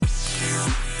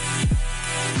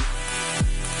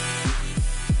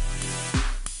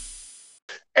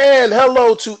And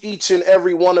hello to each and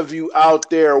every one of you out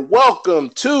there. Welcome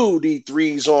to the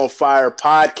Threes on Fire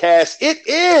podcast. It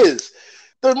is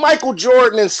the Michael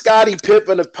Jordan and Scottie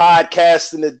Pippen of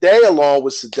podcasting today, along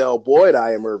with Sadell Boyd.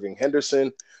 I am Irving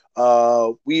Henderson.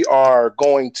 We are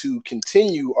going to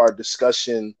continue our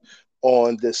discussion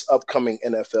on this upcoming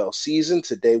NFL season.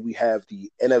 Today we have the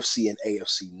NFC and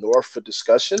AFC North for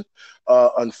discussion.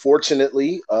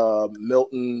 Unfortunately,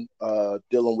 Milton,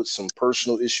 dealing with some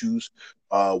personal issues,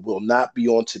 will not be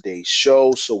on today's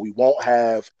show, so we won't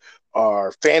have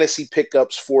our fantasy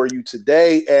pickups for you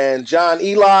today. And John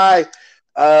Eli,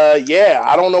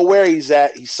 I don't know where he's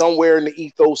at. He's somewhere in the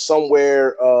ethos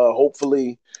somewhere.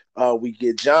 Hopefully, we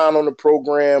get John on the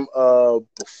program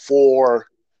before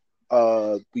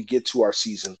we get to our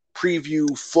season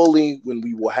preview fully, when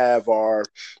we will have our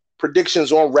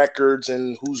predictions on records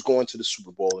and who's going to the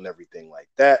Super Bowl and everything like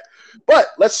that. But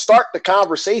let's start the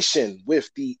conversation with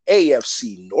the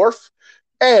AFC North,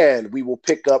 and we will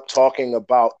pick up talking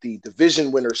about the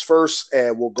division winners first,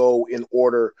 and we'll go in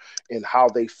order in how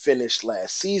they finished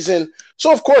last season.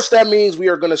 So, of course, that means we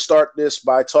are going to start this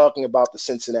by talking about the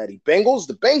Cincinnati Bengals.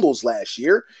 The Bengals last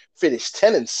year finished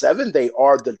 10-7. They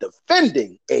are the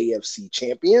defending AFC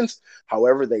champions.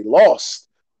 However, they lost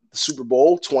the Super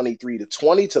Bowl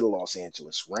 23-20 to the Los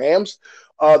Angeles Rams.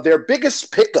 Their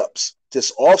biggest pickups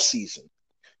this offseason,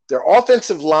 their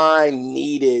offensive line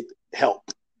needed help.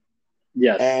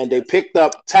 Yes. And they picked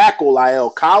up tackle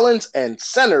La'el Collins and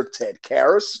center Ted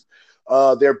Karras.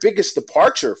 Their biggest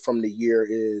departure from the year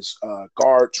is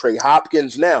guard Trey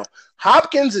Hopkins. Now,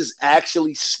 Hopkins is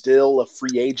actually still a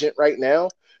free agent right now.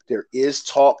 There is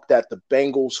talk that the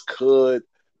Bengals could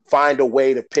find a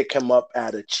way to pick him up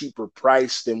at a cheaper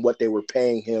price than what they were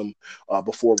paying him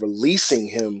before releasing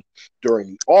him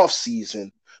during the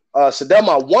offseason. So then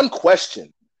my one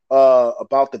question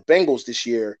about the Bengals this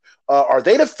year, are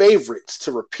they the favorites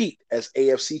to repeat as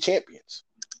AFC champions?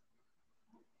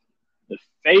 The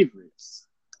favorites?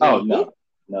 Oh, no.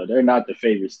 No, they're not the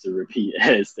favorites to repeat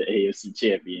as the AFC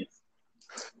champions.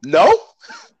 No?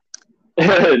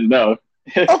 No.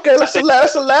 Okay,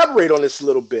 let's elaborate on this a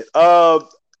little bit.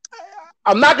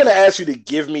 I'm not going to ask you to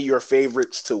give me your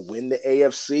favorites to win the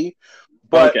AFC,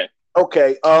 but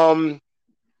okay.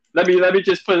 Let me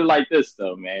just put it like this,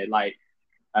 though, man. Like,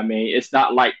 I mean, it's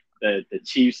not like the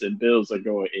Chiefs and Bills are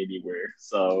going anywhere,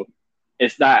 so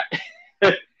it's not.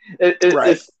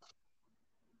 Right.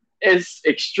 It's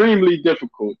extremely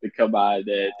difficult to come out of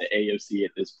the AFC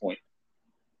at this point.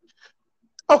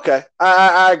 Okay,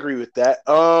 I agree with that.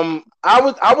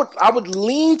 I would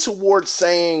lean towards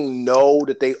saying no,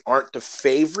 that they aren't the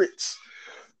favorites,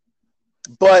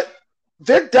 but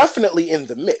they're definitely in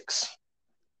the mix.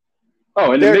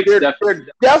 Oh, they're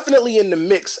definitely in the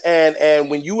mix, and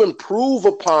when you improve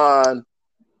upon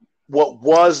what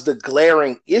was the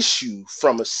glaring issue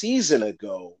from a season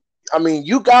ago, I mean,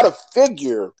 you got to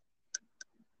figure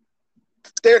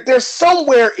they're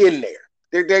somewhere in there.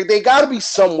 They got to be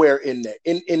somewhere in there,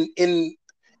 in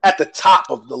at the top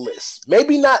of the list.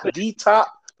 Maybe not the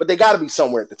top, but they got to be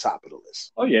somewhere at the top of the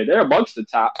list. Oh yeah, they're amongst the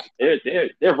top.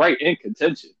 They're right in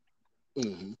contention.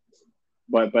 Mm-hmm.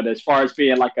 But as far as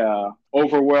being like a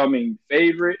overwhelming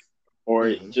favorite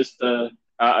or just a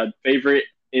favorite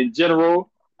in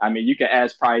general, I mean, you can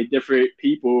ask probably different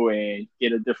people and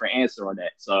get a different answer on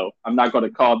that. So I'm not going to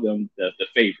call them the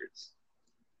favorites.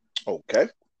 Okay.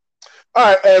 All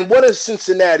right, and what is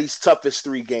Cincinnati's toughest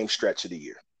 3-game stretch of the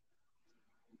year?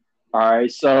 All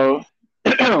right, so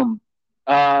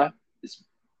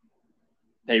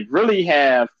they really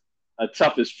have a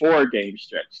toughest 4-game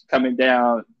stretch coming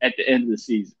down at the end of the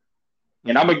season,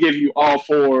 and I'm gonna give you all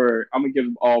four. I'm gonna give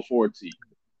them all four to you.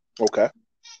 Okay.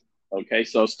 Okay.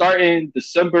 So starting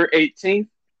December 18th,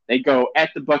 they go at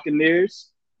the Buccaneers.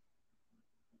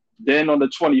 Then on the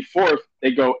 24th,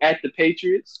 they go at the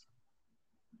Patriots.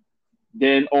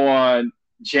 Then on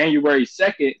January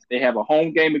 2nd, they have a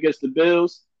home game against the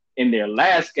Bills. And their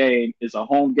last game is a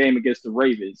home game against the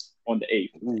Ravens on the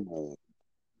 8th. Ooh.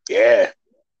 Yeah.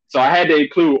 So I had to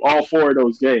include all four of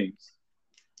those games.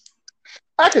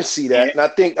 I can see that. And I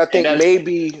think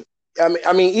maybe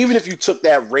I mean, even if you took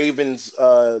that Ravens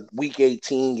week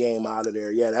 18 game out of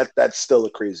there, yeah, that's still a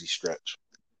crazy stretch.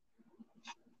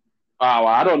 Well,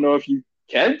 I don't know if you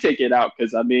can take it out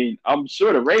because, I mean, I'm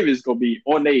sure the Ravens going to be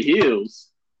on their heels.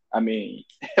 I mean,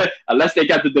 unless they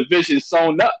got the division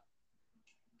sewn up.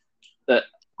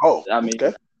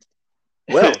 Okay.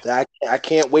 Well, I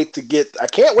can't wait to get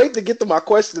to my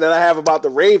question that I have about the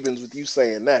Ravens with you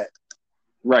saying that.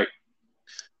 Right.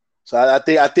 So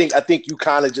I think you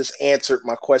kind of just answered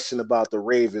my question about the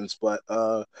Ravens. But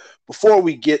before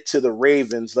we get to the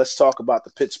Ravens, let's talk about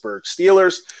the Pittsburgh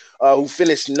Steelers, who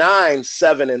finished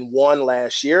 9-7-1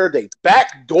 last year. They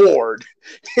backdoored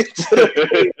into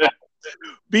the playoffs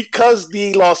because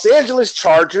the Los Angeles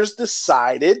Chargers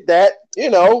decided that, they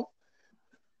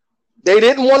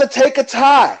didn't want to take a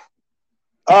tie.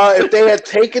 If they had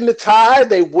taken the tie,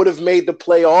 they would have made the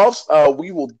playoffs.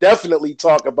 We will definitely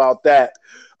talk about that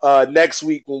next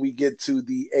week when we get to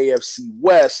the AFC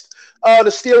West. The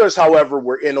Steelers, however,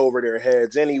 were in over their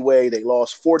heads anyway. They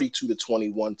lost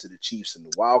 42-21 to the Chiefs in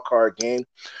the wild card game.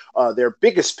 Their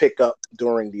biggest pickup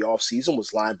during the offseason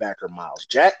was linebacker Myles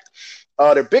Jack.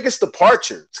 Their biggest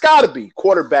departure, it's got to be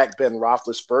quarterback Ben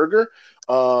Roethlisberger.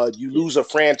 You lose a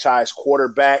franchise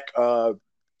quarterback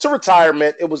to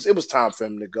retirement. It was time for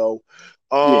him to go.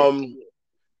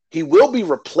 He will be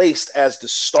replaced as the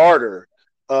starter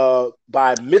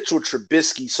by Mitchell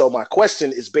Trubisky. So my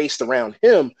question is based around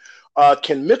him.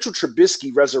 Can Mitchell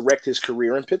Trubisky resurrect his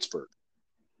career in Pittsburgh?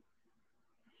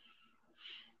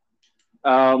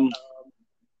 I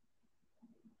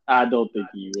don't think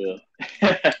he will.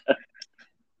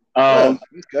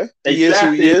 Okay. He is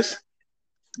who he is?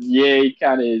 Yeah, he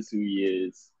kind of is who he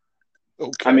is.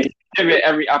 Okay. I mean, given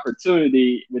every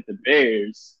opportunity with the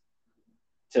Bears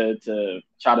to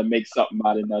try to make something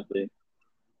out of nothing.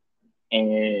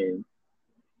 And,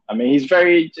 I mean, he's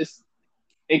very just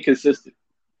inconsistent.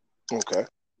 Okay.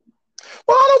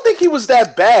 Well, I don't think he was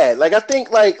that bad. Like, I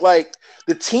think, like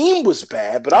the team was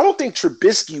bad, but I don't think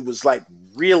Trubisky was,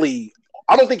 really –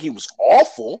 I don't think he was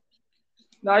awful.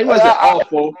 No, he wasn't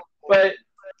awful, but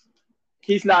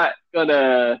he's not going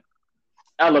to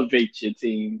elevate your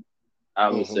team, I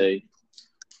would say.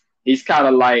 He's kind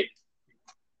of like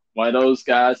one of those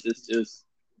guys that's just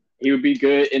 – he would be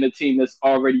good in a team that's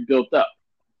already built up.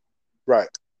 Right.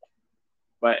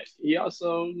 But he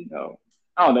also,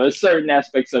 I don't know, there's certain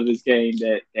aspects of his game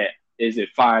that isn't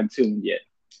fine-tuned yet.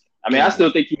 I mean, I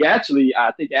still think he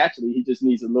just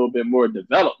needs a little bit more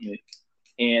development.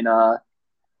 And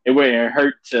it wouldn't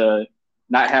hurt to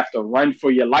not have to run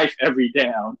for your life every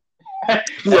down.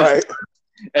 Right.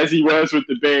 As he was with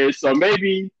the Bears. So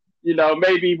maybe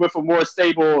with a more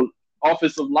stable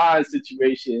offensive line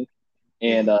situation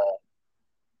and I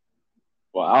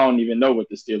don't even know what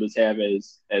the Steelers have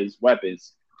as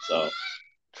weapons. So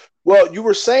well, you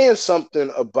were saying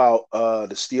something about the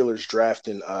Steelers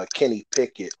drafting Kenny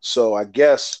Pickett. So I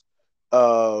guess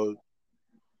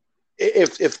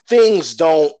if things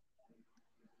don't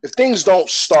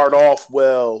start off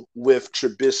well with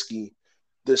Trubisky,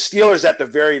 the Steelers at the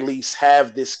very least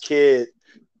have this kid,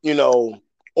 on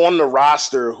the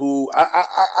roster who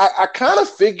I kind of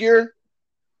figure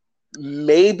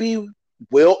maybe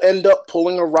will end up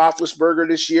pulling a Roethlisberger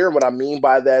this year. What I mean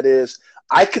by that is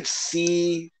I could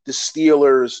see the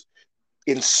Steelers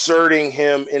inserting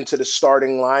him into the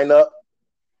starting lineup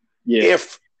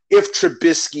if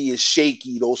Trubisky is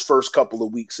shaky those first couple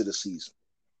of weeks of the season.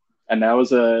 And that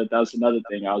was another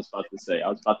thing I was about to say. I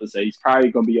was about to say he's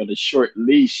probably going to be on a short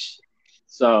leash.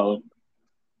 So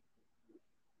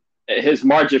his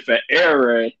margin for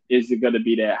error isn't going to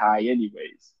be that high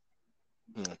anyways.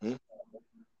 Mm-hmm.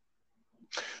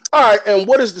 All right, and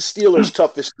what is the Steelers'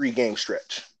 toughest 3-game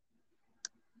stretch?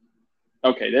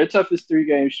 Okay, their toughest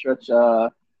 3-game stretch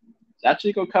is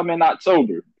actually going to come in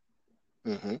October.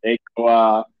 Mm-hmm. They go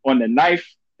on the 9th,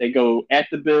 they go at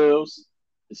the Bills.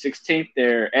 The 16th,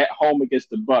 they're at home against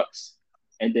the Bucks.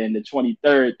 And then the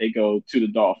 23rd, they go to the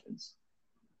Dolphins.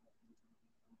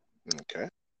 Okay.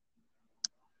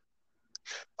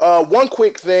 One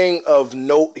quick thing of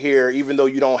note here, even though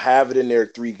you don't have it in their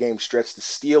 3-game stretch, the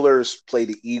Steelers play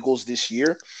the Eagles this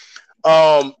year.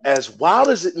 As wild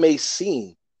as it may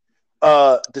seem,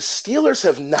 the Steelers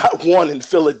have not won in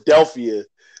Philadelphia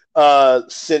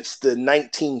since the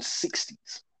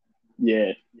 1960s.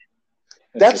 Yeah.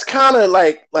 That's kind of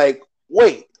like,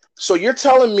 wait, so you're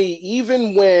telling me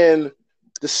even when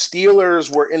the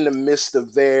Steelers were in the midst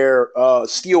of their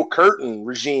Steel Curtain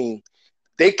regime,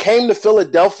 they came to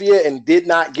Philadelphia and did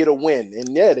not get a win.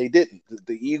 And yeah, they didn't.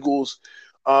 The Eagles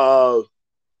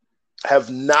have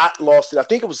not lost it. I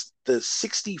think it was the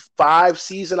 65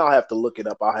 season. I'll have to look it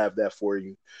up. I'll have that for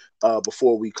you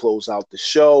before we close out the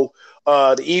show.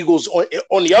 The Eagles,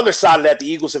 on the other side of that, the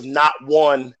Eagles have not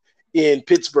won in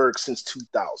Pittsburgh since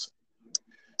 2000.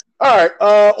 All right,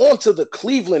 on to the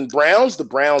Cleveland Browns. The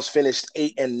Browns finished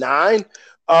 8-9.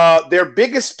 Their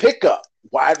biggest pickup,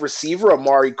 wide receiver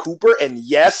Amari Cooper. And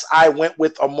yes, I went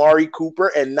with Amari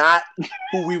Cooper and not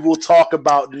who we will talk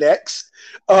about next.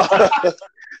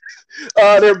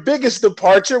 Their biggest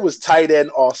departure was tight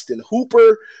end Austin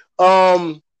Hooper.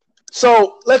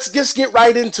 So let's just get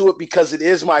right into it because it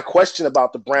is my question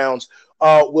about the Browns.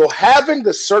 Will having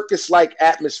the circus-like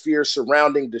atmosphere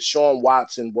surrounding Deshaun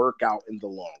Watson work out in the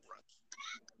long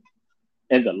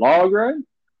In the long run?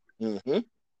 run? Mm-hmm.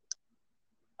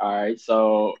 All right.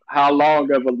 So how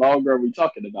long of a long run are we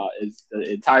talking about? Is the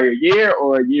entire year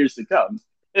or years to come?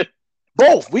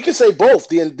 Both. We can say both.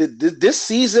 This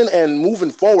season and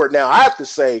moving forward. Now, I have to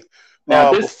say,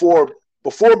 Now this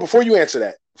before you answer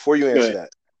that, good.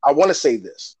 I want to say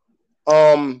this.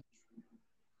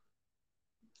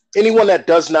 Anyone that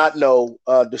does not know,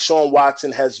 Deshaun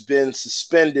Watson has been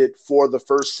suspended for the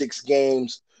first 6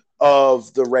 games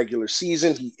of the regular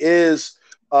season. He is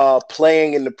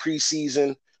playing in the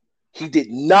preseason. He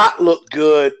did not look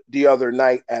good the other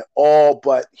night at all,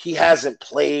 but he hasn't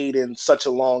played in such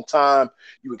a long time.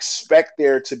 You expect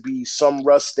there to be some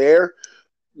rust there.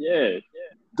 Yeah.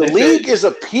 The They league said is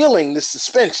appealing this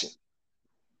suspension.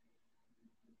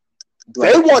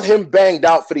 right. They want him banged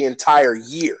out for the entire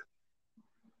year.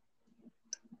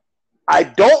 I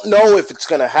don't know if it's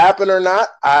going to happen or not.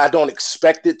 I don't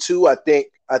expect it to. I think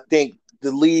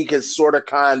the league has sort of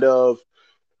kind of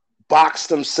boxed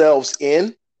themselves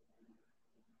in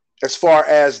as far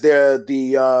as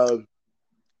the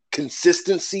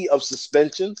consistency of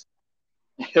suspensions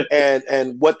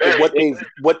and what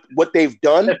they've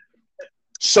done.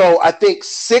 So I think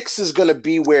 6 is going to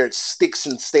be where it sticks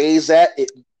and stays at.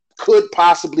 It could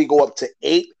possibly go up to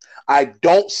 8. I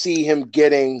don't see him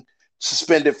getting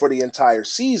suspended for the entire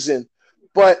season.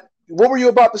 But what were you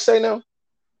about to say now?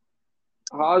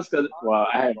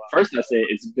 First I said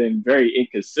it's been very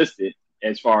inconsistent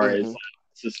as far as Mm-hmm.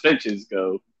 suspensions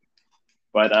go.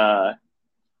 But I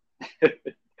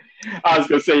was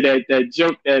gonna say that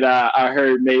joke that I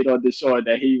heard made on the show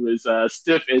that he was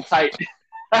stiff and tight.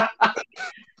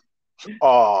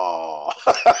 Oh.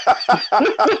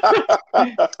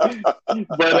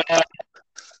 But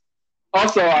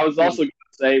also, I was also going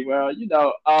to say, well,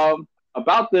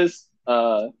 about this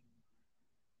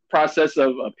process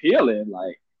of appealing.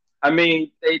 Like, I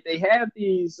mean, they have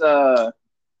these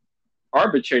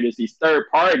arbitrators, these third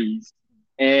parties,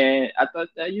 and I thought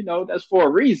that that's for a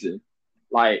reason.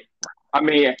 Like, I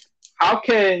mean, how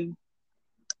can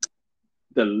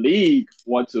the league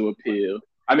want to appeal?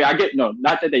 I mean, I get no,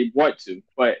 not that they want to,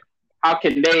 but how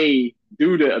can they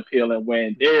do the appealing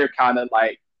when they're kind of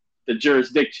like the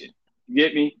jurisdiction? You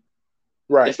get me?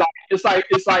 Right. It's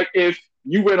like if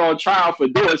you went on trial for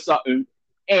doing something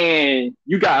and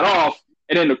you got off,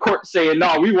 and then the court saying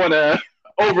no, we want to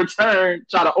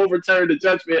try to overturn the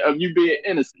judgment of you being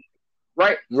innocent,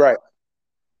 right? Right.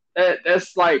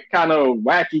 That's like kind of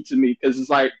wacky to me because it's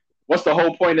like, what's the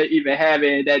whole point of even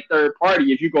having that third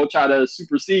party if you go try to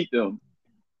supersede them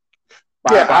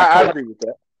Yeah, by I agree with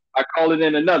that. calling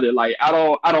in another? Like, I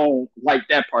don't like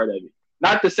that part of it.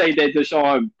 Not to say that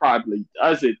Deshaun probably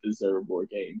doesn't deserve more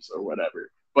games or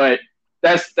whatever, but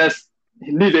that's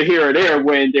neither here or there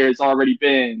when there's already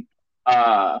been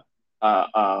uh,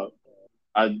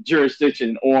 a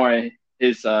jurisdiction on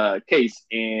his case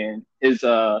and his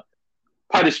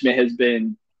punishment has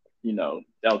been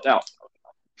dealt out.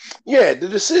 Yeah, the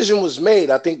decision was made.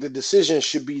 I think the decision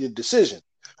should be the decision.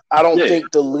 I don't Yeah,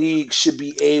 think the league should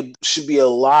be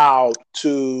allowed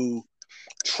to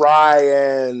try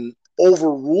and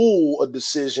overrule a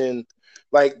decision.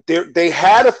 Like they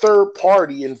had a third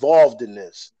party involved in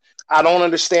this. I don't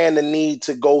understand the need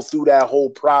to go through that whole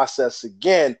process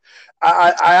again.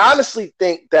 I honestly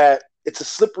think that it's a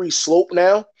slippery slope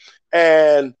now,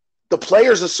 and the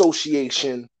Players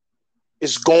Association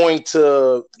is going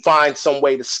to find some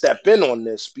way to step in on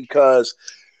this because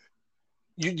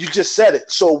you just said it.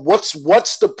 So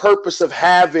what's the purpose of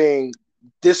having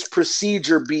this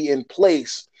procedure be in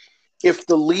place if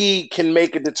the league can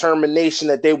make a determination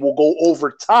that they will go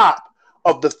over top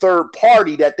of the third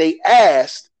party that they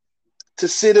asked to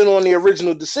sit in on the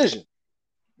original decision?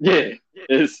 yeah,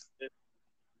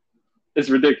 it's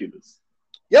ridiculous.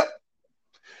 Yep.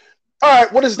 All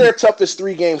right. What is their toughest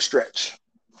 3-game stretch?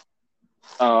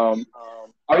 Um,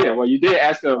 oh yeah, well you did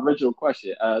ask an original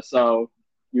question. So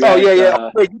you Oh yeah, asked, yeah.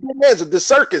 Oh, wait, you didn't answer the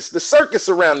circus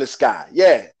around this guy.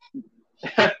 Yeah.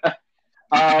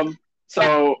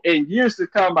 so in years to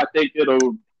come, I think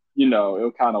it'll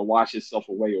kind of wash itself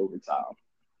away over time.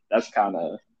 That's kind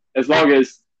of as long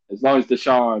as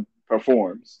Deshaun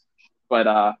performs.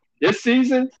 But this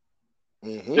season,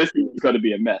 Mm-hmm. this is going to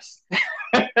be a mess.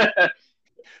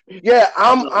 Yeah,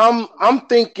 I'm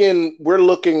thinking we're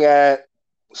looking at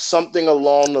something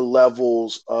along the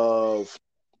levels of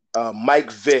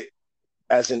Mike Vick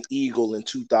as an Eagle in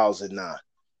 2009.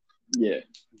 Yeah,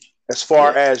 As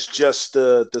far yeah, as just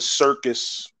the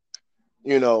circus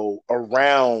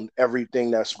around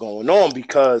everything that's going on.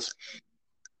 Because,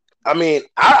 I mean,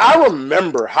 I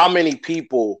remember how many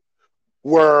people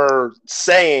were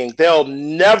saying they'll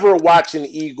never watch an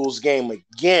Eagles game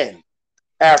again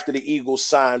after the Eagles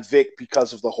signed Vic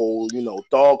because of the whole,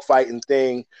 dogfighting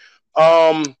thing.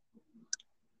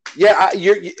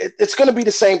 It's going to be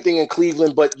the same thing in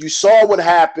Cleveland, but you saw what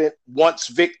happened once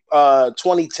Vic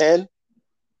 2010.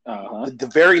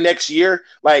 The very next year,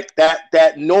 like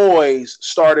that noise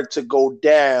started to go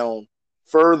down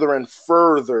further and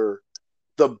further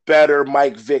the better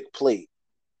Mike Vick played.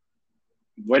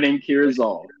 Winning cures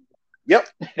all. Yep.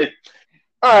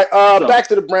 All right, back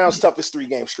to the Browns' toughest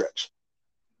 3-game stretch.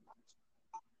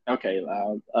 Okay,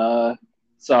 Loud.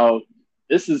 So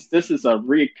this is a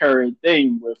recurring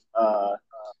thing with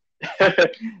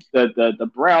the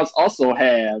Browns also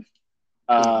have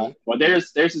well,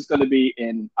 theirs is going to be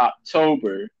in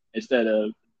October instead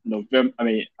of November. I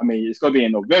mean, it's going to be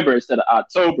in November instead of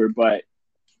October. But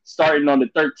starting on the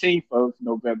 13th of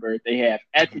November, they have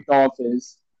at the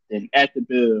Dolphins, then at the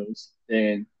Bills,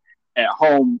 then at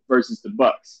home versus the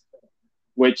Bucks,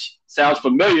 which sounds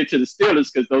familiar to the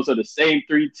Steelers because those are the same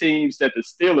 3 teams that the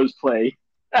Steelers play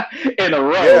in a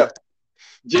row,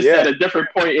 just at a different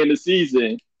point in the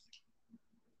season.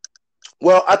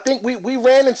 Well, I think we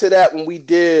ran into that when we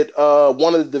did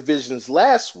one of the divisions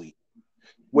last week,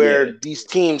 where these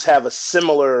teams have a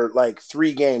similar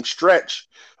 3-game stretch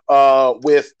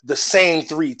with the same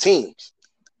 3 teams,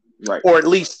 right? Or at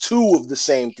least 2 of the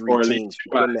same 3 teams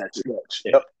in that stretch.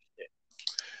 Yep.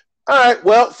 All right.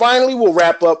 Well, finally, we'll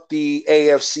wrap up the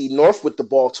AFC North with the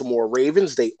Baltimore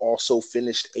Ravens. They also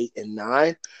finished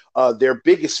 8-9. Their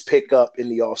biggest pickup in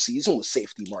the offseason was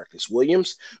safety Marcus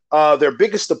Williams. Their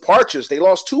biggest departures, they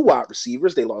lost 2 wide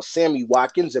receivers. They lost Sammy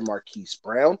Watkins and Marquise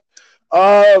Brown.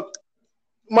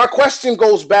 My question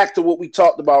goes back to what we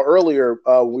talked about earlier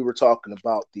when we were talking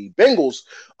about the Bengals.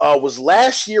 Was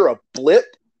last year a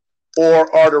blip,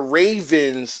 or are the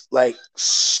Ravens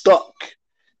stuck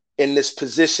in this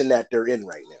position that they're in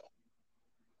right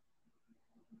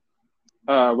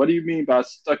now? What do you mean by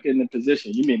stuck in the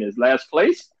position? You mean his last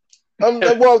place?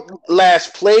 Well,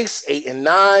 last place,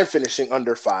 8-9, finishing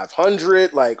under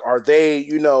 500. Are they,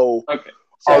 okay.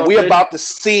 So are we about to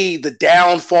see the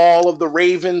downfall of the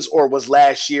Ravens, or was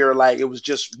last year it was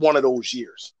just one of those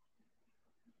years?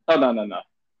 Oh, no.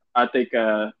 I think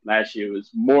last year was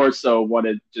more so one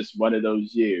of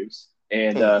those years,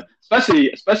 and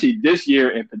especially this year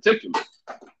in particular.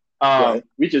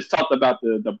 We just talked about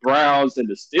the Browns and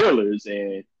the Steelers,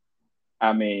 and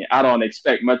I mean, I don't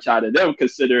expect much out of them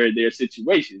considering their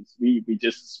situations. We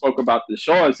just spoke about the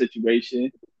Sean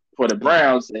situation for the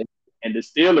Browns, and the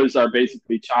Steelers are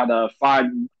basically trying to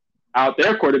find out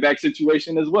their quarterback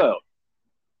situation as well.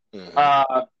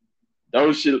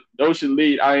 Those should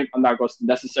lead. I'm not going to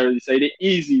necessarily say the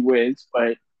easy wins,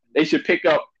 but they should pick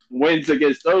up wins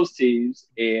against those teams,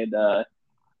 and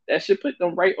that should put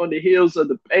them right on the heels of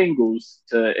the Bengals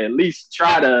to at least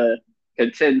try to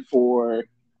contend for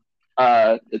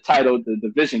the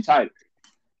division title.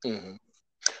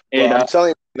 And I'm telling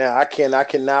you now, I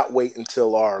cannot wait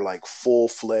until our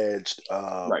full-fledged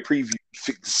preview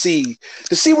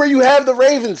to see where you have the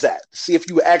Ravens at. To see if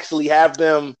you actually have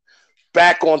them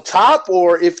back on top,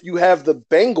 or if you have the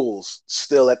Bengals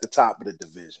still at the top of the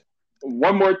division.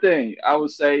 One more thing, I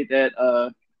would say that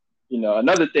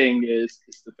another thing is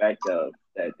the fact of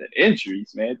that the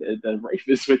injuries, man. The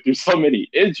Ravens went through so many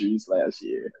injuries last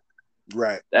year.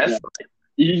 Right. That's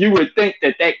you would think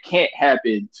that can't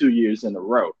happen 2 years in a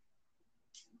row.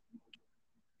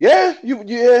 Yeah, I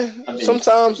mean,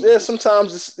 sometimes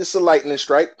it's a lightning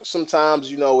strike.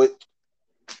 Sometimes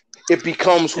it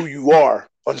becomes who you are.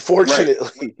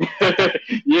 Unfortunately,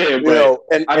 right.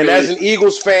 And as an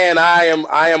Eagles fan, I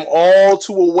am all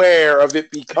too aware of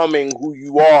it becoming who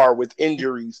you are with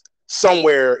injuries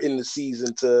somewhere in the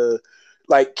season to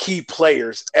key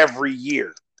players every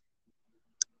year.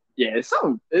 Yeah, it's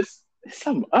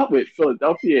something up with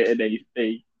Philadelphia, and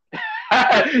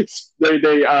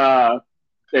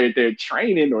they're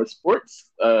training or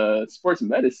sports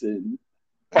medicine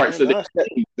parts of the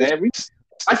team, man.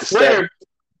 I swear.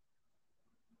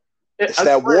 It's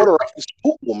that water off the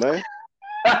Schuylkill, man.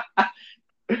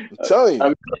 I'm telling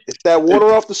you, it's that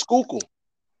water off the Schuylkill.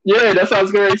 Yeah, that's what I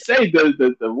was going to say.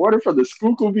 The water from the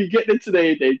Schuylkill be getting into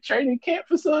their training camp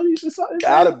facilities or something.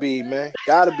 Gotta be, man.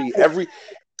 Gotta be.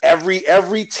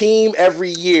 Every team,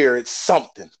 every year, it's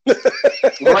something.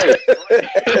 Right.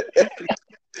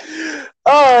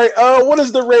 All right. What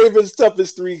is the Ravens'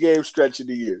 toughest 3-game stretch of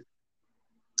the year?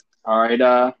 All right.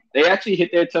 They actually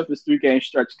hit their toughest 3-game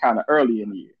stretch kind of early in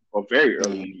the year. Or very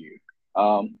early in the year.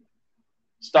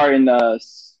 Starting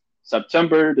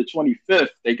September the 25th,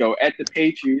 they go at the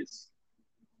Patriots.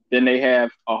 Then they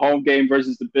have a home game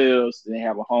versus the Bills. Then they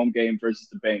have a home game versus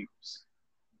the Bengals.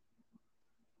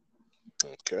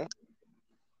 Okay.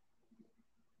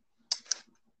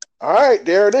 All right,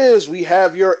 there it is. We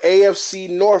have your AFC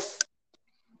North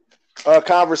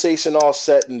conversation all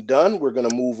set and done. We're going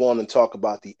to move on and talk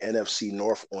about the NFC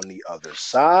North on the other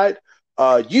side.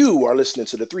 You are listening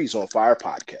to the Threes on Fire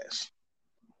podcast.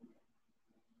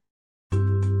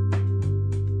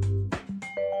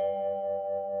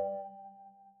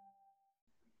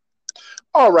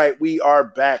 All right, we are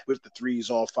back with the Threes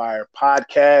on Fire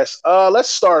podcast. Let's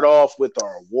start off with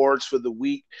our awards for the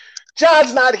week.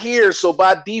 John's not here, so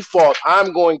by default,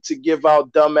 I'm going to give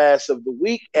out Dumbass of the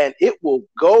Week, and it will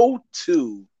go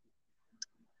to,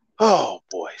 oh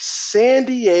boy, San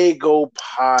Diego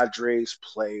Padres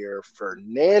player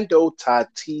Fernando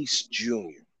Tatis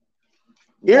Jr.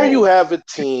 Here you have a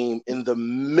team in the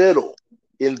middle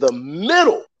of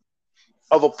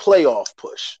a playoff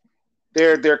push.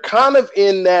 They're kind of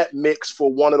in that mix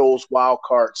for one of those wild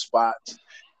card spots.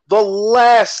 The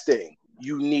last thing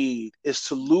you need is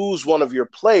to lose one of your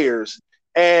players,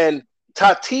 and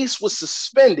Tatis was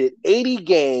suspended 80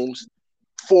 games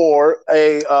for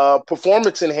a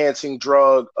performance-enhancing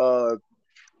drug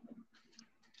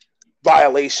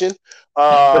violation.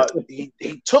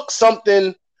 He took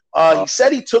something. He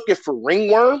said he took it for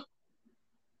ringworm,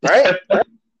 right?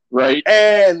 Right.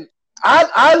 And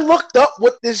I looked up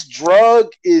what this drug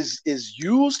is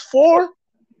used for.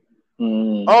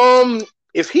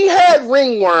 If he had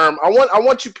ringworm, I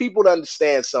want you people to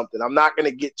understand something. I'm not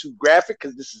going to get too graphic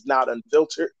because this is not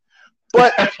unfiltered.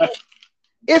 But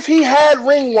if he had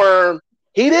ringworm,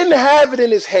 he didn't have it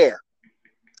in his hair.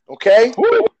 Okay?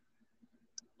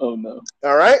 Oh, no.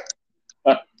 All right?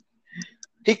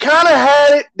 He kind of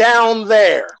had it down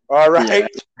there. All right?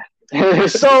 Yeah.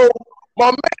 So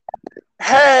my man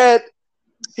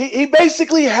he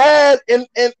basically had an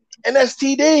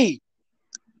STD.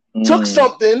 Took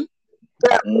something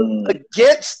that was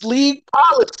against league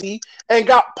policy and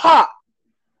got popped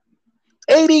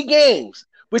 80 games,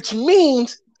 which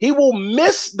means he will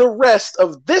miss the rest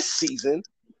of this season,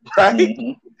 right?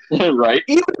 Mm-hmm. Right.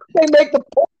 Even if they make the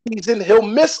postseason, he'll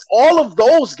miss all of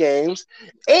those games,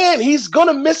 and he's going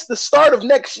to miss the start of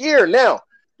next year. Now,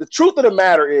 the truth of the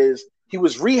matter is he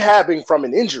was rehabbing from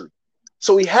an injury.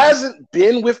 So he hasn't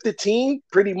been with the team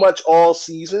pretty much all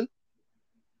season.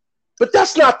 But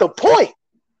that's not the point.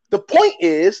 The point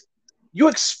is you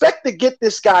expect to get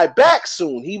this guy back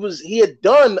soon. He had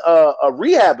done a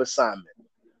rehab assignment,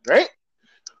 right?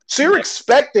 So you're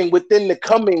expecting within the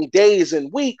coming days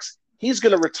and weeks, he's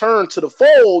going to return to the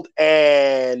fold,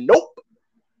 and nope.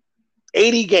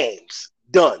 80 games,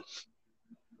 done.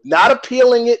 Not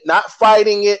appealing it, not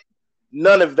fighting it,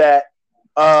 none of that.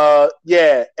 And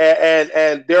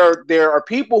there are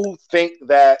people who think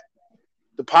that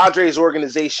the Padres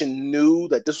organization knew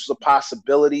that this was a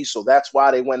possibility, so that's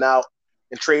why they went out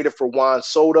and traded for Juan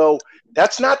Soto.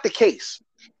 That's not the case.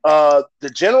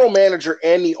 The general manager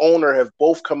and the owner have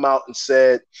both come out and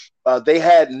said they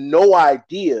had no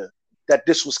idea that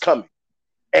this was coming.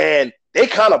 And they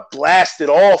kind of blasted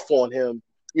off on him,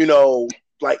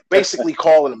 like basically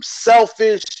calling him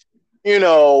selfish, and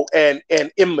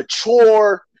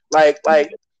immature. Like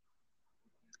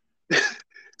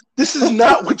this is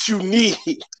not what you need.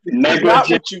 It's not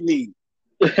what you need.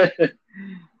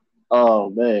 Oh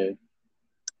man.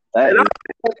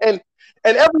 And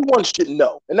everyone should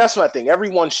know. And that's my thing.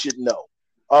 Everyone should know.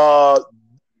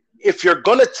 If you're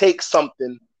gonna take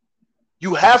something,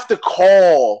 you have to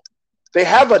call. They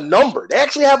have a number. They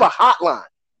actually have a hotline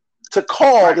to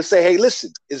call to say, hey,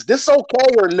 listen, is this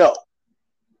okay or no?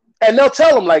 And they'll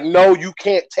tell him, like, no, you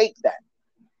can't take that.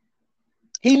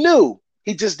 He knew.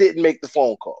 He just didn't make the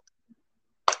phone call.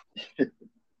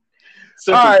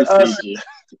 Simple procedure.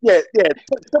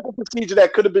 Simple procedure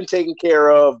that could have been taken care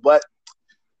of, but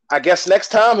I guess next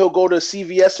time he'll go to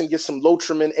CVS and get some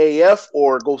Lotrimin AF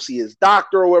or go see his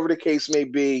doctor or whatever the case may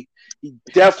be. He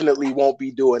definitely won't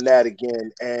be doing that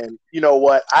again. And you know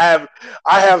what? I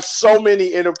have so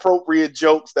many inappropriate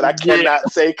jokes that I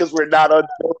cannot say because we're not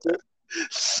unfiltered.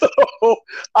 So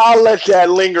I'll let that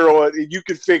linger on, and you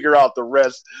can figure out the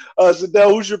rest. So now,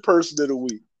 who's your person of the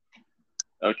week?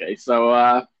 Okay, so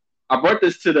I brought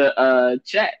this to the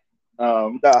chat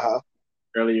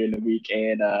earlier in the week,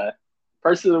 and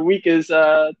person of the week is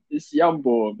this young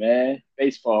boy, man,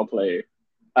 baseball player.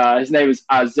 His name is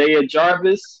Isaiah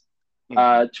Jarvis,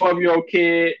 12-year-old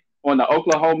kid on the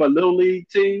Oklahoma Little League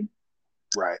team.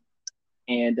 Right.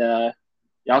 And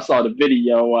y'all saw the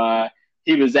video.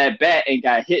 he was at bat and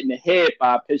got hit in the head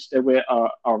by a pitch that went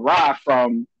a rod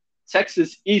from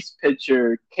Texas East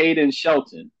pitcher Caden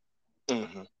Shelton.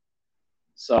 Mm-hmm.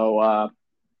 So,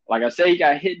 like I said, he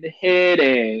got hit in the head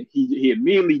and he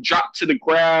immediately dropped to the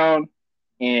ground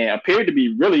and appeared to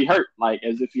be really hurt, like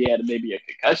as if he had maybe a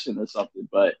concussion or something.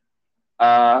 But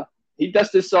he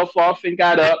dusted himself off and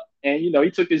got up, and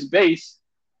he took his base.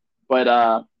 But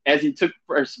as he took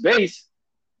first base,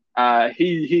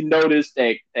 he noticed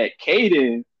that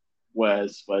Caden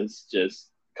was just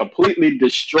completely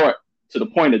distraught to the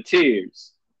point of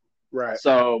tears. Right.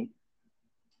 So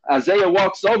Isaiah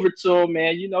walks over to him,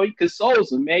 man. He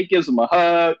consoles him, man. He gives him a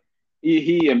hug.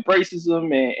 He embraces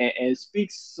him and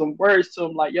speaks some words to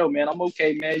him like, "Yo, man, I'm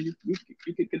okay, man. You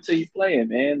can continue playing,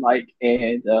 man." Like,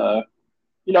 and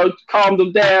calmed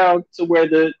them down to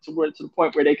the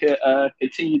point where they could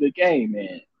continue the game,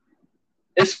 man.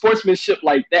 It's sportsmanship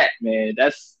like that, man.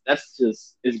 That's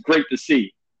just, it's great to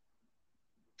see.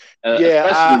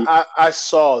 Yeah, I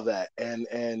saw that,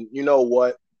 and you know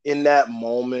what? In that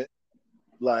moment,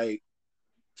 like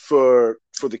for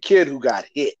the kid who got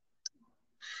hit,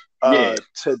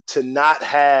 to not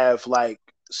have like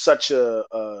such a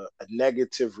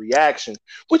negative reaction,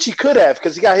 which he could have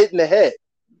because he got hit in the head,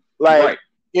 like right.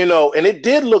 And it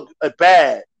did look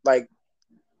bad. Like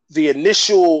the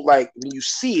initial, like when you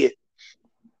see it,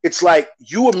 it's like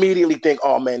you immediately think,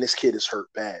 "Oh man, this kid is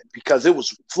hurt bad," because it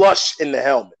was flush in the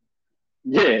helmet.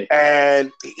 Yeah,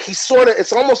 and he sort of,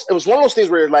 it was one of those things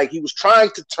where like he was trying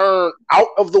to turn out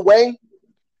of the way,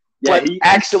 but he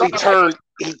actually turned.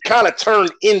 He kind of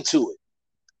turned into it.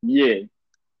 Yeah.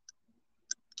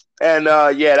 And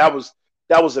that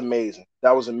was amazing.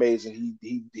 That was amazing.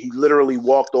 He literally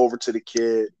walked over to the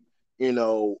kid,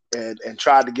 and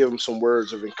tried to give him some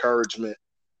words of encouragement.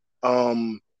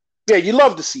 You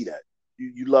love to see that.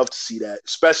 You love to see that,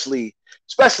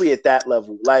 especially at that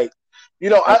level. Like,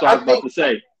 that's what I was about to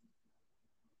say.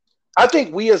 I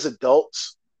think we as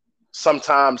adults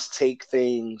sometimes take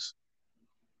things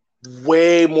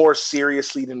way more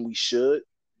seriously than we should,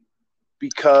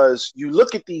 because you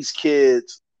look at these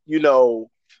kids,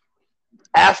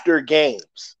 after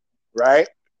games, right?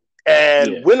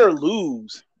 And win or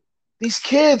lose, these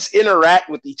kids interact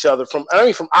with each other from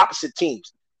opposite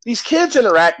teams. These kids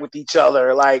interact with each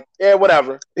other like, yeah,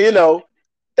 whatever, they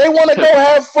want to go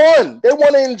have fun. They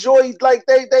want to enjoy, like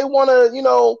they want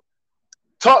to,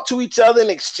 talk to each other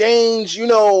and exchange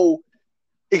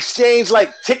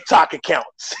like TikTok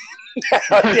accounts.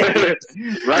 Right,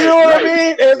 you know what I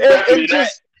mean? And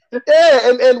just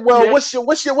what's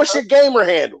your gamer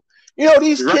handle?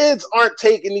 These kids aren't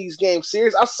taking these games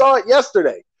serious. I saw it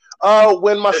yesterday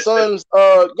when my son's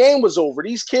game was over.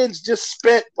 These kids just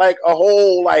spent like a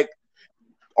whole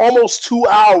almost 2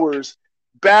 hours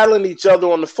battling each other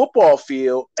on the football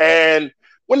field, and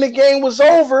when the game was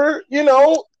over,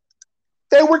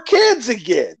 they were kids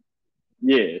again.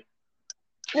 Yeah.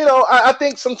 I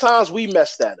think sometimes we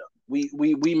mess that up.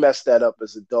 We mess that up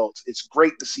as adults. It's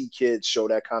great to see kids show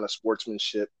that kind of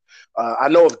sportsmanship. I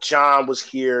know if John was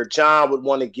here, John would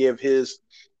want to give his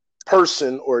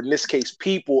person, or in this case,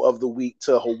 people of the week,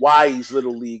 to Hawaii's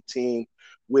Little League team,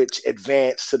 which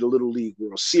advanced to the Little League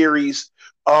World Series.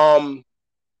 And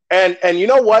you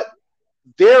know what?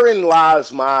 Therein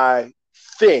lies my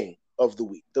thing of the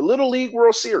week, the Little League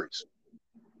World Series.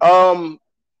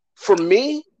 For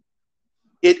me,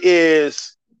 it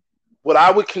is what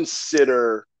I would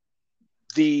consider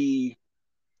the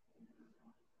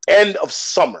end of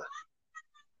summer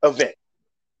event.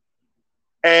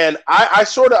 And I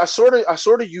sort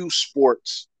of use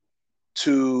sports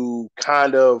to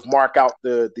kind of mark out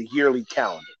the yearly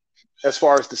calendar as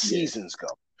far as the seasons go.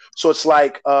 So it's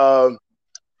like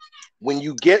when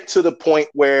you get to the point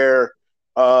where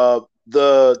the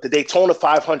Daytona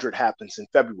 500 happens in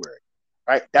February,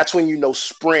 right? That's when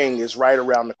spring is right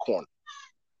around the corner,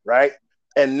 right?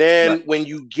 And then when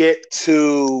you get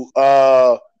to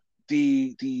the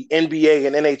NBA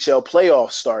and NHL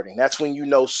playoffs starting, that's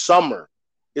when summer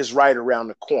is right around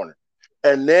the corner.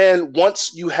 And then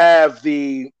once you have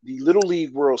the Little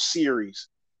League World Series,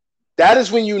 that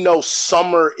is when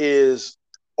summer is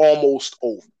almost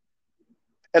over.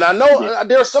 And I know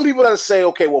there are some people that say,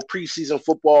 okay, well, preseason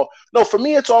football. No, for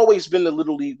me, it's always been the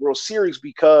Little League World Series,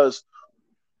 because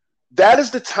that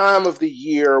is the time of the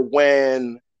year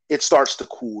when it starts to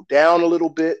cool down a little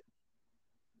bit.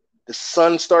 The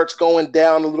sun starts going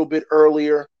down a little bit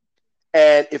earlier.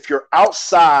 And if you're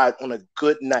outside on a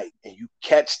good night and you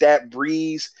catch that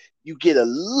breeze, you get a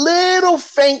little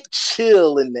faint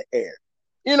chill in the air.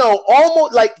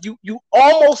 Almost like you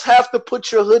almost have to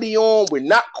put your hoodie on. We're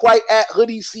not quite at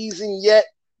hoodie season yet,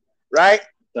 right?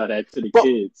 Tell that to the But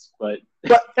kids, but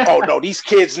oh no, these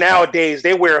kids nowadays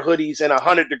they wear hoodies in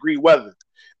 100-degree weather.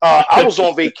 I was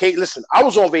on vacation. Listen, I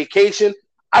was on vacation.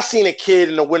 I seen a kid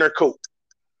in a winter coat.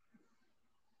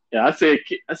 yeah, I see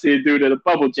a dude in a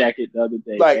bubble jacket the other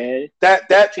day, Like man. that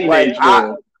like Teenage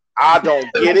boy. I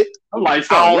don't get it. I'm like, I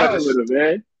something don't wrong with him,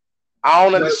 man. I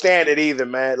don't understand it either,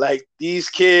 man. Like these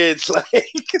kids, like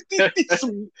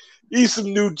these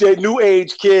some new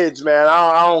age kids, man.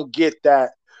 I don't get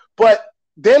that. But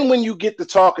then when you get to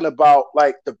talking about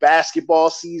like the basketball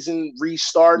season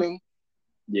restarting,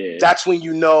 Yeah, that's when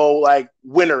you know like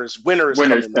winners coming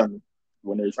up,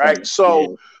 Winners right? coming.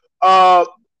 So, I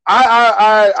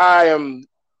am.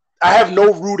 I have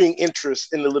no rooting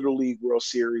interest in the Little League World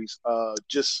Series.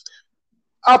 Just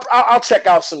I'll check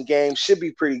out some games. Should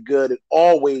be pretty good. It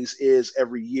always is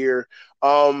every year.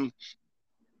 I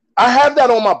have that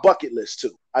on my bucket list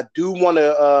too. I do want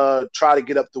to try to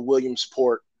get up to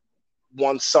Williamsport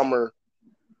one summer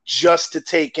just to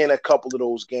take in a couple of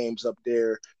those games up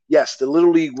there. Yes, the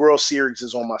Little League World Series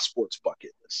is on my sports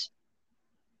bucket list.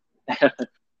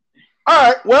 All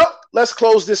right, well, let's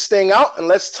close this thing out and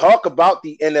let's talk about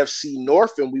the NFC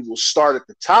North. And we will start at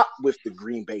the top with the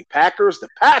Green Bay Packers. The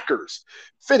Packers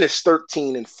finished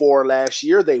 13-4 last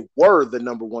year. They were the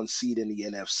number one seed in the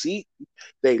NFC.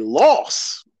 They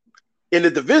lost in the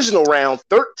divisional round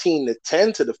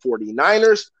 13-10 to the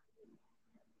 49ers.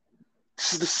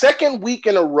 This is the second week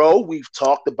in a row we've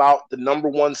talked about the number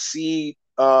one seed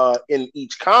in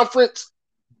each conference.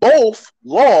 Both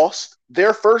lost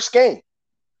their first game.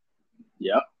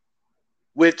 Yep.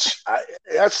 Which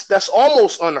that's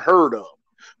almost unheard of.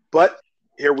 But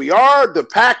here we are. The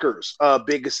Packers'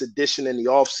 biggest addition in the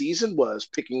offseason was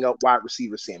picking up wide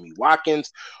receiver Sammy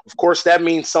Watkins. Of course, that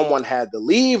means someone had to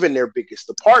leave, and their biggest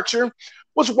departure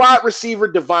was wide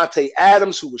receiver Devontae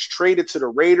Adams, who was traded to the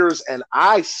Raiders, and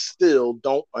I still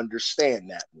don't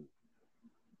understand that move.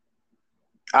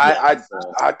 I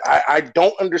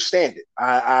don't understand it.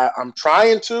 I'm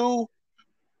trying to.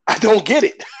 I don't get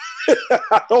it.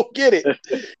 I don't get it.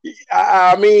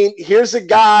 I mean, here's a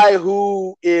guy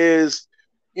who is,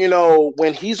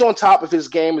 when he's on top of his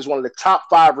game, is one of the top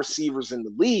 5 receivers in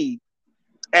the league,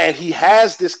 and he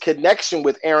has this connection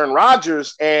with Aaron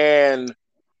Rodgers, and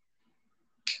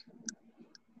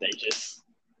they just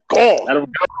gone. Let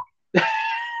him go.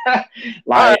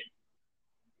 Like,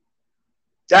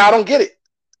 I don't get it.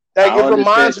 Like, it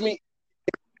reminds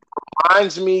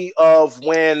me of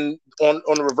when on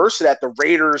the reverse of that, the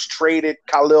Raiders traded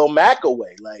Khalil Mack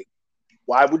away. Like,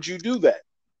 why would you do that?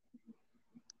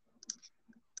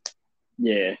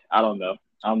 Yeah, I don't know.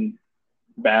 I'm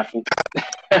baffled.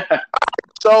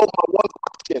 So my one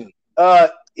question,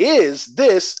 is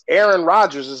this Aaron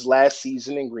Rodgers' last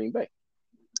season in Green Bay?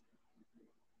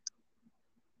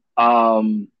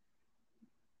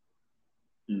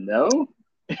 No.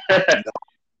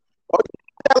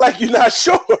 Like you're not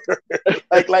sure.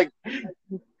 like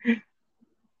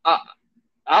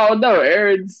I don't know.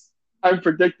 Aaron's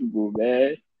unpredictable,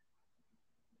 man.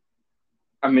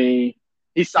 I mean,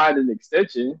 he signed an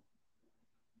extension,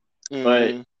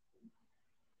 but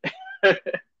but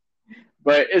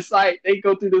it's like they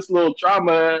go through this little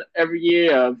trauma every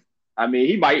year of, I mean,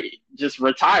 he might just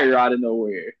retire out of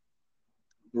nowhere.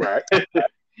 Right.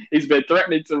 He's been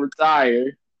threatening to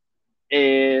retire.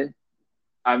 And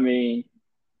I mean,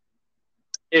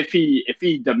 if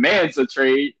he demands a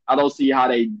trade, I don't see how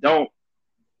they don't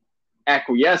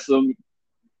acquiesce him.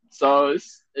 So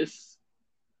it's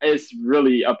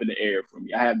really up in the air for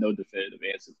me. I have no definitive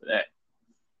answer for that.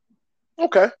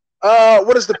 Okay.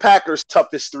 What is the Packers'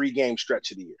 toughest 3-game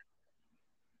stretch of the year?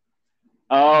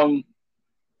 Man,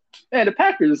 the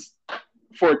Packers,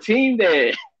 for a team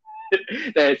that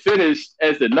finished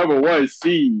as the number one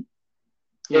seed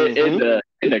in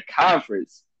the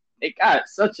conference, they got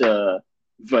such a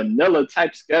vanilla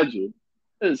type schedule.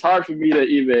 It's hard for me to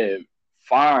even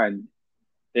find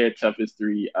their toughest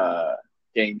 3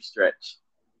 game stretch,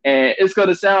 and it's going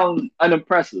to sound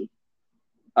unimpressive.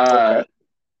 Okay.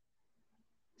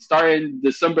 Starting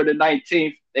December the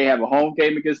 19th, they have a home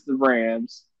game against the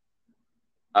Rams,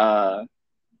 and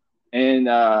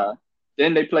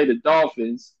then they play the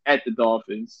Dolphins at the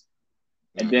Dolphins,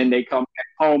 and then they come back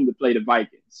home to play the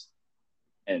Vikings.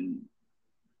 And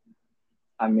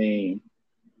I mean,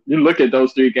 you look at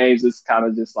those 3 games, it's kind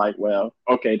of just like, well,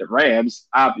 okay, the Rams,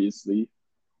 obviously,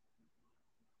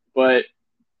 but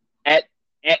at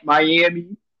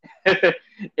Miami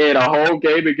in a home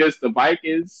game against the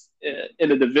Vikings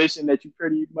in a division that you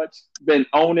pretty much been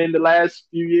owning the last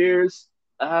few years,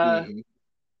 I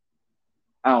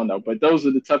don't know, but those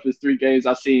are the toughest 3 games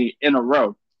I've seen in a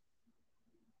row.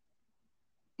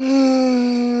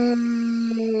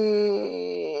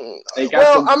 They got Well,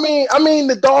 some. I mean,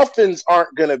 the Dolphins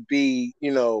aren't gonna be, They,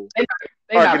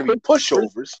 they aren't not gonna be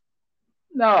pushovers.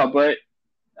 no, but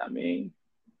I mean,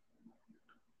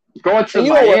 going to And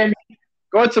you know what? Miami,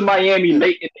 going to Miami Mm.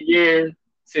 late in the year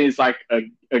seems like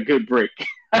a good break.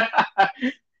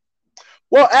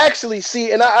 Well, actually,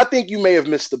 see, and I think you may have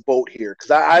missed the boat here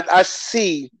because I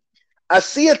see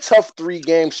a tough 3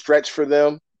 game stretch for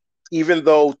them, even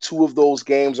though 2 of those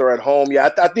games are at home. Yeah,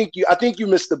 I think you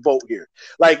missed the boat here.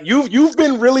 Like you've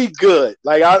been really good.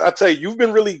 Like I tell you, you've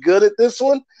been really good at this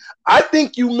one. I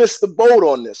think you missed the boat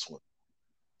on this one.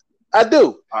 I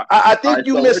do. All I right, think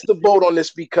you so missed the boat on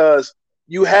this because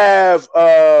you have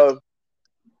a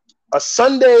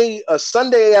Sunday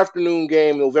afternoon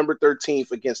game, November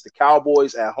 13th against the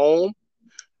Cowboys at home.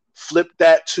 Flip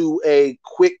that to a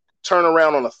quick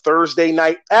turnaround on a Thursday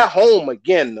night at home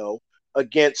again, though,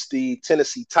 against the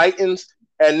Tennessee Titans,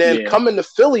 and then yeah. coming to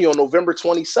Philly on November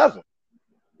 27th.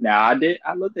 Now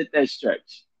I looked at that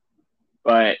stretch,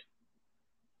 but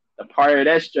the part of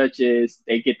that stretch is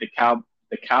they get the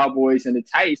Cowboys and the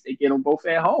Titans. They get them both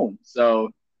at home. So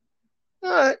All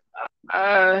right.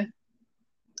 uh,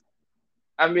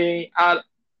 I mean, I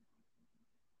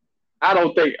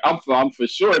don't think I'm for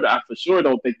sure. I for sure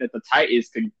don't think that the Titans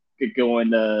could go in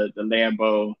the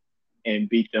Lambeau and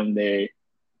beat them there.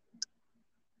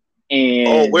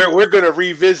 Oh, And we're gonna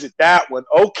revisit that one.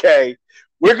 Okay,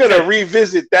 we're gonna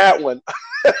revisit that one.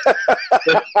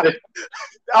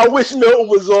 I wish Milton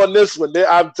was on this one.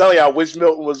 I'm telling you, I wish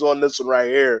Milton was on this one right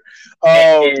here.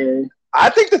 and I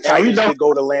think the and we Titans know could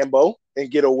go to Lambeau and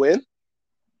get a win.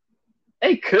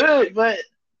 they could, but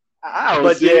I don't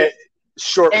But see yeah, it.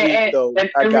 short And, week and, though.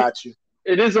 and, I and we, got you.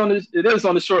 it is on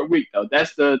the short week though.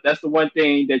 That's the one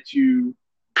thing that you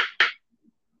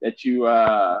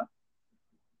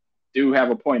do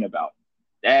have a point about.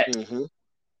 That Mm-hmm.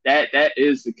 that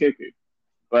is the kicker.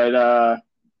 But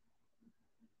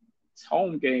it's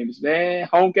home games, man.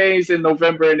 Home games in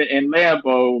November in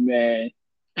Lambeau, man.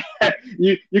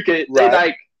 you could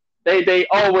Right. they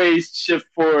always shift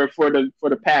for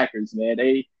the Packers, man.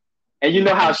 And you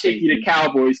know how shaky the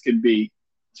Cowboys can be,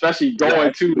 especially going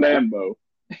Right. to Lambeau.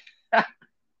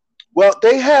 Well,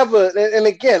 they have and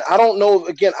again, I don't know.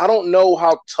 Again, I don't know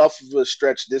how tough of a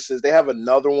stretch this is. They have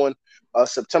another one,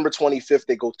 September 25th.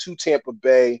 They go to Tampa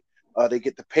Bay. They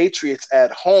get the Patriots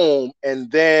at home, and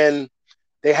then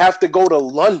they have to go to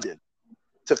London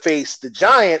to face the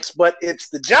Giants. But it's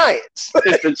the Giants.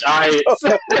 It's the So Giants.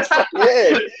 it's like,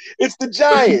 yeah, it's the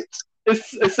Giants.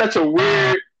 It's such a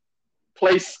weird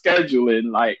place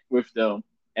scheduling like with them,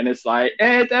 and it's like,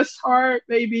 that's hard,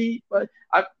 maybe, but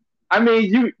I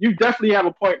mean, you definitely have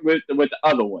a point with the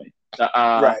other one, the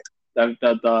Right.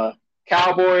 the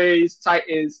Cowboys,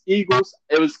 Titans, Eagles.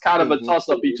 It was kind of a Mm-hmm. toss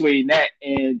up between that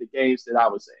and the games that I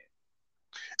was saying.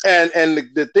 And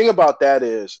the thing about that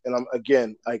is, and I'm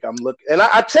again like I'm looking, and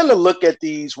I tend to look at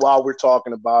these while we're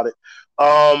talking about it.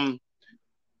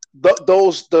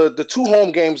 The 2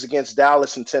 home games against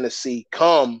Dallas and Tennessee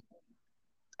come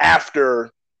after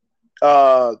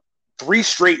 3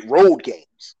 straight road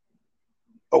games.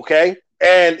 Okay,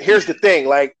 and here's the thing: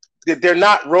 like they're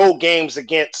not road games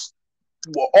against.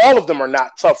 Well, all of them are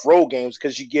not tough road games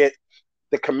because you get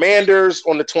the Commanders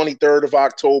on the 23rd of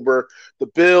October, the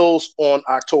Bills on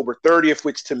October 30th,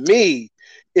 which to me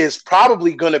is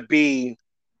probably going to be,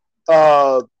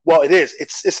 well, it is.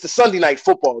 It's the Sunday night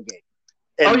football game,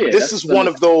 Oh and yeah, this that's is one Sunday.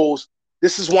 of those.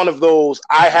 This is one of those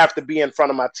I have to be in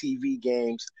front of my TV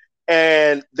games,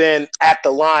 and then at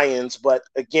the Lions. But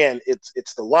again, it's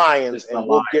the Lions, It's the and line.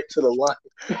 we'll get to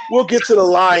the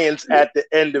Lions at the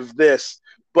end of this.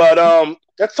 But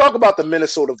let's talk about the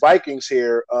Minnesota Vikings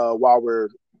here while we're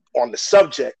on the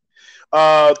subject.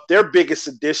 Their biggest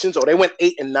additions, they went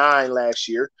 8-9 last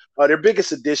year. Their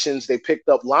biggest additions, they picked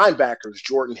up linebackers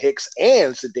Jordan Hicks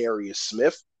and Zadarius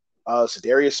Smith.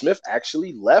 Zadarius Smith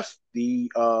actually left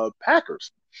the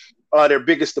Packers. Their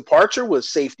biggest departure was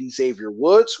safety Xavier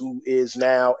Woods, who is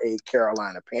now a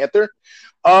Carolina Panther.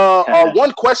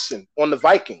 One question on the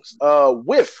Vikings.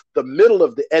 With the middle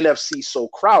of the NFC so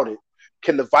crowded,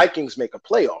 can the Vikings make a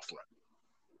playoff run?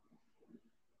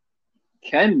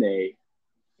 Can they?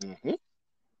 Mm-hmm.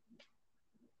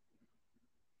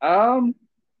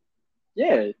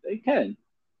 Yeah, they can.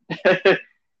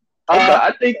 Okay.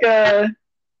 I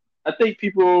think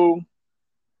people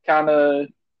kind of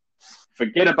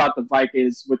forget about the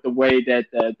Vikings with the way that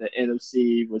the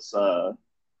NFC was so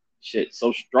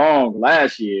strong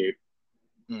last year,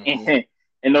 Mm-hmm.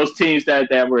 and those teams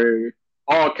that were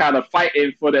all kind of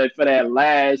fighting for that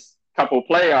last couple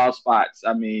playoff spots.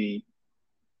 I mean,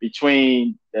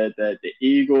 between the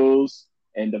Eagles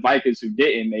and the Vikings who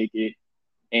didn't make it.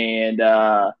 And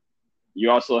you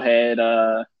also had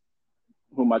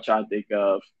who am I trying to think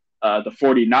of? The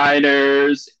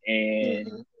 49ers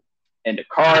and the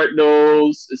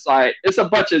Cardinals. It's like it's a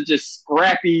bunch of just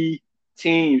scrappy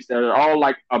teams that are all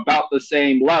like about the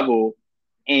same level,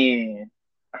 and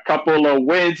a couple of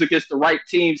wins against the right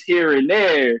teams here and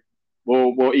there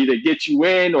will either get you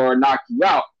in or knock you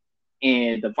out.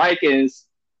 And the Vikings,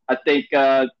 I think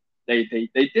they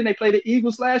didn't they play the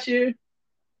Eagles last year?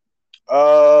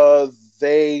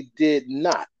 They did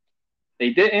not.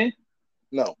 They didn't?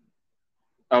 No.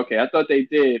 Okay, I thought they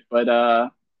did, but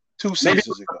 2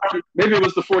 seasons ago. Maybe it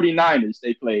was the 49ers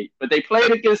they played. But they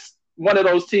played against one of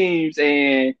those teams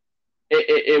and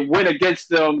it went against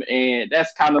them, and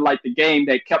that's kind of like the game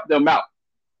that kept them out.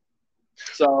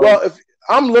 So well, if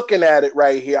I'm looking at it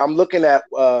right here, I'm looking at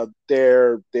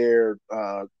their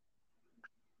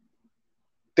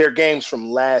games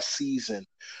from last season.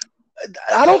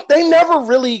 They never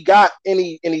really got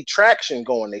any traction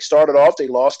going. They started off, they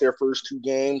lost their first 2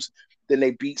 games, then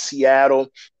they beat Seattle,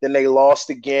 then they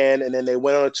lost again, and then they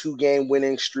went on a 2-game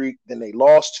winning streak, then they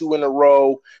lost 2 in a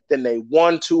row, then they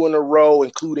won 2 in a row,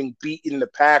 including beating the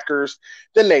Packers,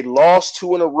 then they lost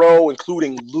 2 in a row,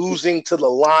 including losing to the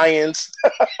Lions.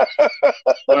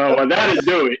 well, that'll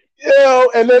do it.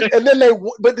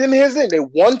 But then here's the thing, they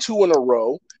won 2 in a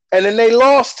row, and then they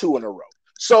lost 2 in a row.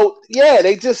 So yeah,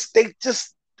 they just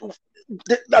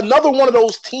another one of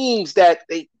those teams that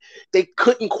they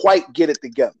couldn't quite get it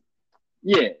together.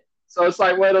 Yeah, so it's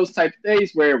like one of those type of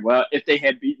days where, well, if they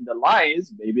had beaten the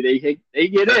Lions, maybe they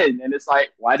get in, and it's like,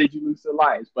 why did you lose to the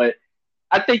Lions? But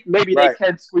I think maybe they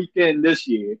can squeak in this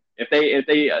year if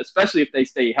they especially if they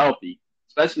stay healthy,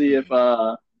 especially if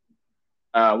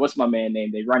what's my man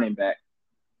name? They running back,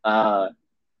 Dalvin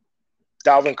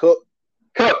Cook.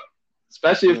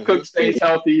 Especially if Cook stays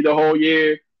healthy the whole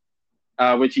year,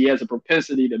 which he has a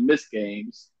propensity to miss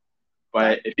games.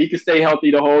 But if he can stay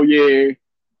healthy the whole year,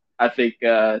 I think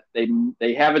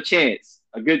they have a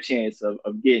good chance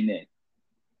of getting in.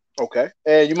 Okay.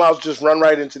 And you might as well just run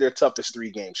right into their toughest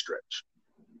 3-game stretch.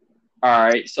 All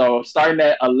right. So starting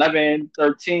at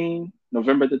 11-13,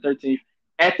 November the 13th,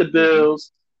 at the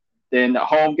Bills, then a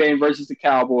home game versus the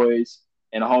Cowboys,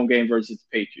 and a home game versus the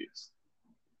Patriots.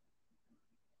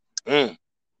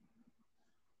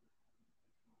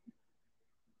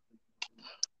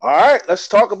 All right, let's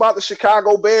talk about the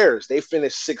Chicago Bears. They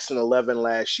finished 6-11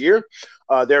 last year.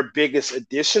 Their biggest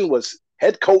addition was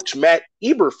head coach Matt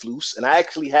Eberflus, and I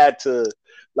actually had to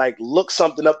look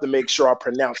something up to make sure I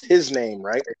pronounced his name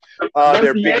right.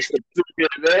 Their biggest,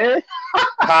 man.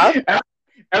 Huh?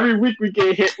 Every week we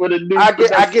get hit with a new. I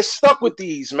get stuck with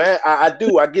these, man. I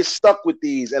do. I get stuck with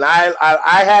these, and I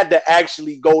had to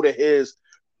actually go to his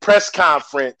press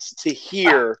conference to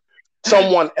hear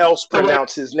someone else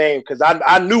pronounce his name because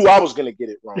I knew I was going to get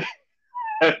it wrong.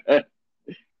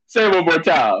 Say it one more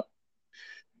time.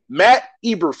 Matt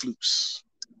Eberflus.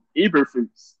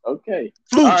 Eberflus. Okay.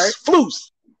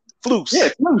 Flus. Yeah,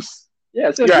 Flus.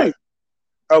 Yeah, right.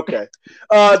 Okay.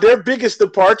 Their biggest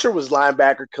departure was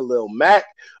linebacker Khalil Mack.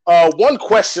 One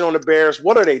question on the Bears: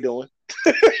 what are they doing?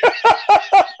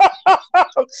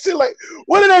 See,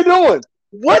 what are they doing?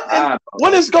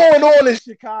 What is going on in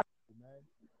Chicago?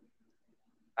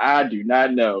 I do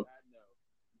not know.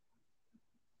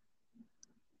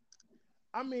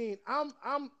 I mean, I'm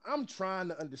trying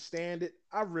to understand it.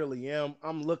 I really am.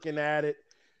 I'm looking at it.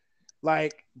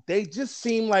 They just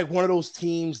seem like one of those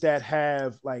teams that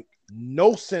have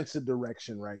no sense of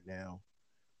direction right now.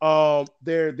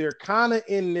 They're kind of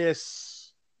in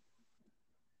this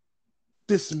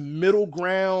middle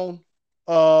ground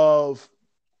of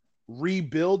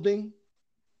rebuilding.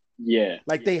 Yeah.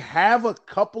 They have a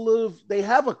couple of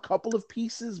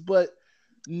pieces, but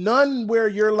none where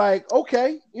you're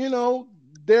okay,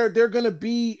 they're going to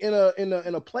be in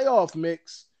a playoff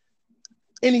mix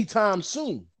anytime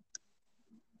soon.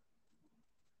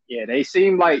 Yeah, they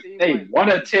seem like they want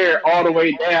to tear all the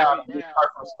way down,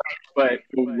 but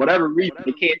for whatever reason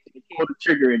they can't pull the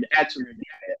trigger and actually do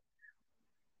that.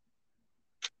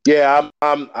 Yeah,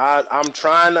 I'm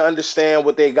trying to understand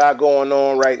what they got going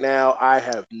on right now. I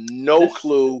have no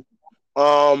clue.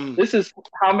 This is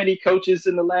how many coaches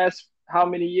in the last how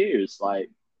many years?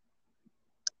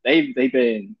 They've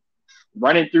been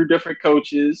running through different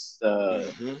coaches. They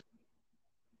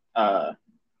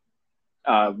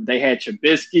had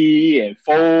Trubisky and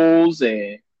Foles,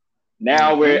 and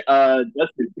now we're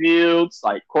Justin Fields.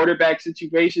 Quarterback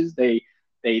situations. They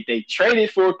traded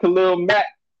for Khalil Mack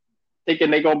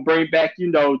thinking they're gonna bring back,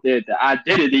 the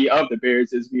identity of the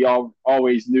Bears as we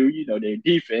always knew, their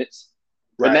defense.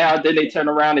 But Right. now then they turn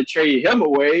around and trade him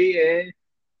away, and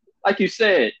like you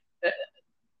said,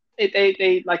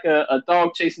 they like a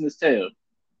dog chasing his tail.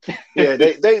 Yeah,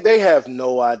 they have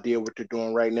no idea what they're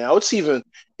doing right now. It's even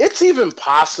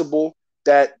possible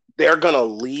that they're gonna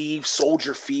leave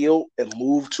Soldier Field and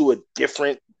move to a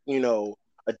different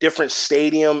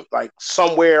stadium, like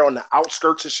somewhere on the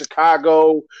outskirts of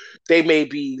Chicago. They may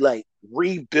be like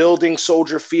rebuilding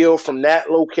Soldier Field from that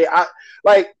location.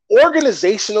 Like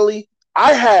organizationally,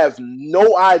 I have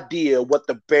no idea what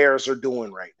the Bears are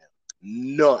doing right now.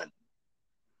 None.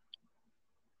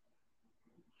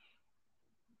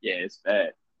 Yeah, it's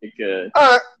bad. Because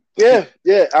Yeah.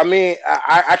 I mean,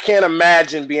 I can't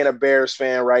imagine being a Bears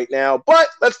fan right now. But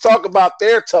let's talk about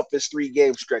their toughest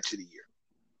 3-game stretch of the year.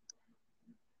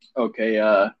 Okay,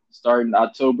 starting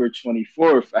October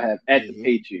 24th, I have at the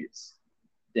Patriots,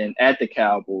 then at the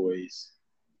Cowboys,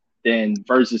 then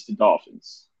versus the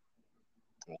Dolphins.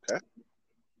 Okay.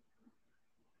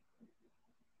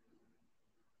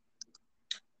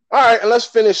 All right, and let's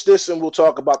finish this, and we'll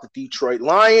talk about the Detroit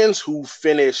Lions, who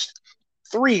finished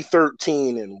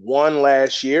 3-13-1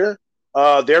 last year.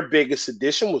 Their biggest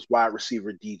addition was wide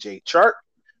receiver DJ Chark.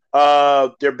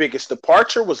 Their biggest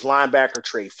departure was linebacker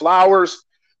Trey Flowers.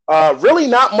 Really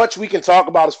not much we can talk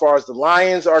about as far as the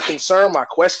Lions are concerned. My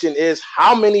question is,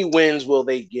 how many wins will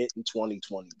they get in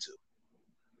 2022?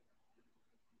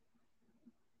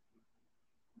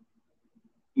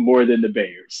 More than the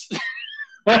Bears.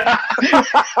 Okay.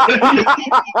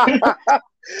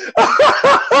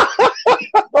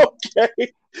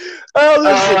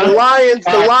 Listen, the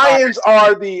Lions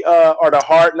are the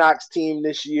Hard Knocks team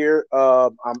this year.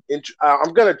 I'm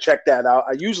gonna check that out.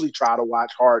 I usually try to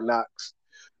watch Hard Knocks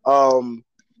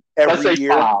every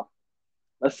year. 5.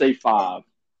 Let's say 5.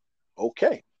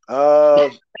 Okay. I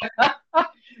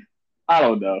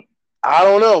don't know. I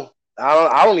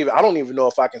don't even know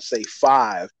if I can say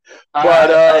 5.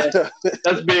 But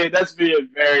that's being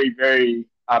very, very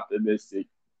optimistic.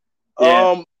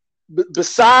 Yeah.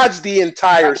 Besides the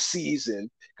entire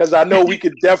season, because I know we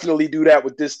could definitely do that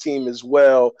with this team as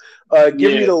well.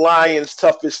 Give me the Lions'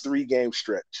 toughest 3-game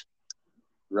stretch.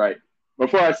 Right.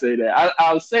 Before I say that,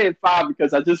 I was saying 5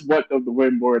 because I just want them to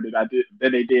win more than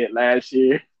they did last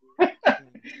year.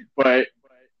 But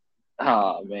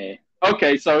oh man.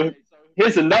 Okay, so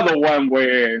here's another one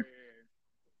where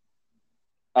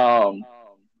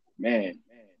man,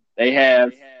 they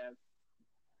have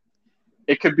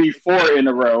it could be 4 in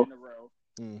a row.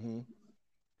 Mm-hmm.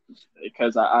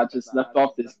 Because I just left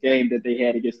off this game that they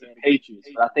had against the Patriots.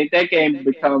 But I think that game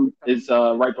is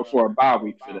right before a bye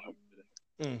week for them.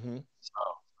 Mm-hmm. So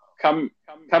coming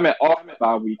off the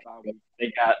bye week,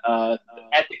 they got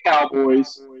at the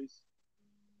Cowboys,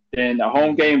 then the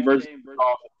home game versus the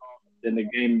Dolphins, then the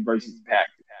game versus the Packers.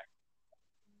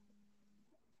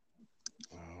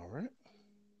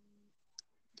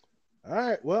 All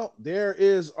right. Well, there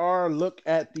is our look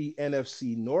at the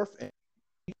NFC North.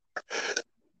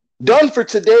 Done for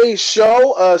today's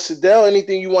show. Sidel,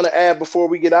 anything you want to add before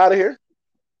we get out of here?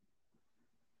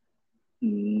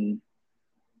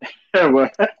 Well,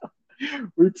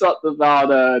 we talked about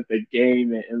the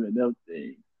game and Eminem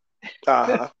thing.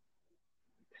 Uh-huh.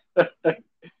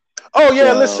 Oh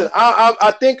yeah, listen.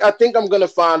 I think I'm gonna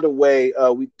find a way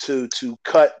to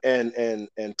cut and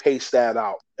paste that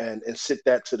out and sit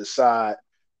that to the side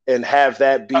and have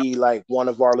that be like one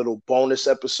of our little bonus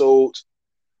episodes.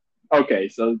 Okay,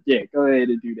 so yeah, go ahead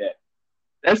and do that.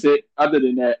 That's it. Other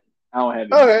than that, I don't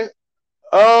have anything.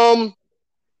 Okay.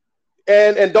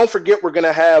 And don't forget, we're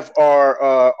gonna have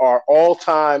our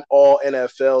all-time all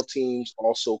NFL teams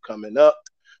also coming up.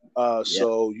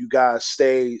 So you guys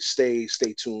stay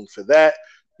tuned for that.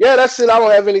 Yeah, that's it. I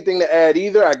don't have anything to add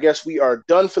either. I guess we are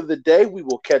done for the day. We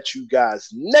will catch you guys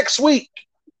next week,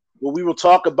 where we will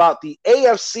talk about the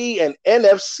AFC and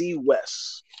NFC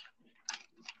West.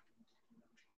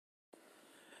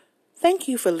 Thank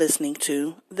you for listening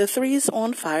to the Threes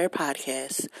on Fire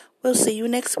podcast. We'll see you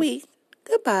next week.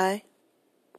 Goodbye.